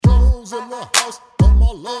Joe's in the house,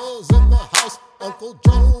 Kamala's in the house, Uncle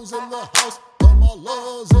Joe's in the house,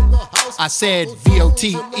 Kamala's in the house. I said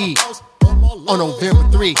VOTE on November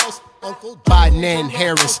 3, Biden and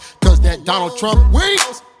Harris, cause that Donald Trump weak.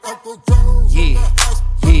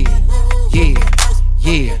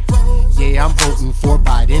 Yeah, I'm voting for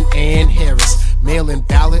Biden and Harris. Mail-in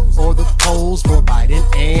ballot or the polls for Biden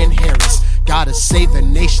and Harris. Gotta save the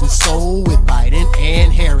nation's soul with Biden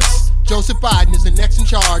and Harris. Joseph Biden is the next in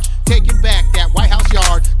charge, taking back that White House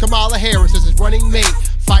yard. Kamala Harris is his running mate,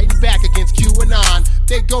 fighting back against QAnon.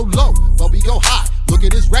 They go low, but we go high. Look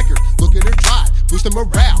at his record, look at her drive. Boost the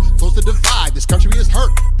morale, close the divide. This country is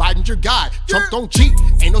hurt, Biden's your guy. Trump don't cheat,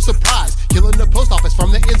 ain't no surprise. Killing the post office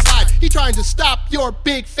from the inside. He trying to stop your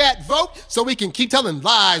big fat vote so we can keep telling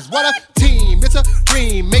lies. What a team, it's a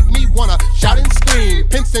dream. Make me wanna shout and scream.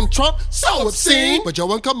 Pence and Trump, so obscene. But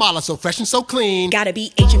Joe and Kamala, so fresh and so clean. Gotta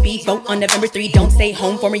be H&B, vote on November 3. Don't stay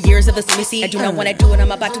home for my years of the lunacy. I do not wanna do it,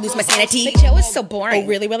 I'm about to lose my sanity. But Joe is so boring. Oh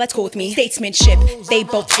really? Well that's cool with me. Statesmanship, they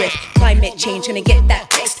both drift. Climate change, gonna get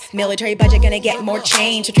that fixed. Military budget, gonna get more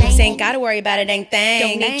change. The truth ain't gotta worry about it, ain't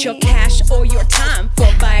thing. Donate your cash or your time for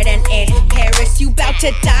Biden and Harris. You bout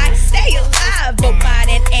to die, stay alive. Vote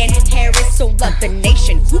Biden and Harris, so love the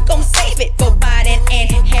nation. Who gon' save it? Vote Biden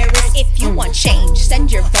and Harris. If you want change,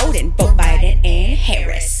 send your vote and vote Biden and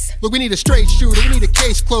Harris. Look, we need a straight shooter, we need a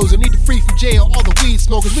case closer, we need to free from jail all the weed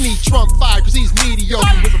smokers. We need Trump fired cause he's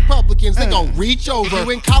mediocre. With Republicans, they gon' reach over. If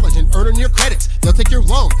you in college and earning your credits, they'll take your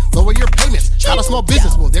loan, lower your payments. Got a small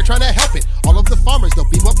business, well, they're trying to help it. All of the farmers, they'll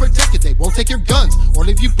be well protected. They won't take your guns or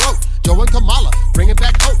leave you broke. Joe and Kamala, bringing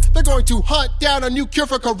back hope. They're going to hunt down a new cure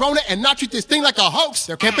for corona and not treat this thing like a hoax.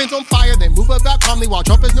 Their campaign's on fire, they move about calmly while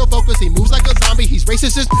Trump has no focus. He moves like a zombie, he's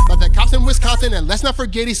racist like the cops in Wisconsin. And let's not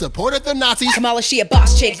forget he supported the Nazis. Kamala, she a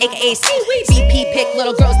boss chick, aka seaweed. BP pick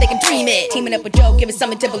little girls, they can dream it. Teaming up with Joe, give us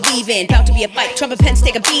something to believe in. About to be a fight, Trump and Pence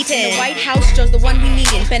take a beating. The White House, Joe's the one we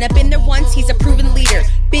needin'. Been up in there once, he's a proven leader.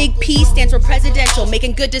 Big P stands for presidential,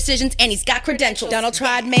 making good decisions and he's got credentials. Donald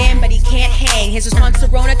tried man, but he can't hang. His response to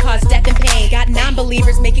Rona caused death and pain. Got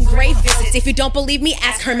non-believers making grave visits. If you don't believe me,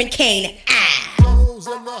 ask Herman Cain.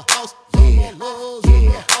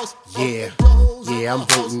 Yeah, I'm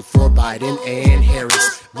voting for Biden and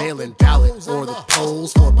Harris. Mail-in ballot or the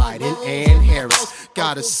polls for Biden and Harris.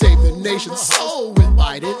 Gotta save the nation's soul with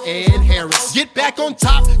Biden and Harris. Get back on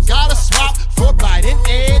top, gotta swap for Biden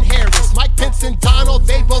and Harris. Mike Pence and Donald,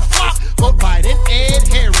 they both flop. Vote Biden and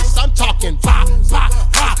Harris. I'm talking pop, pop,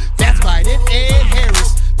 pop. That's Biden and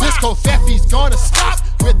Harris. This Kofefi's gonna stop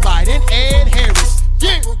with Biden and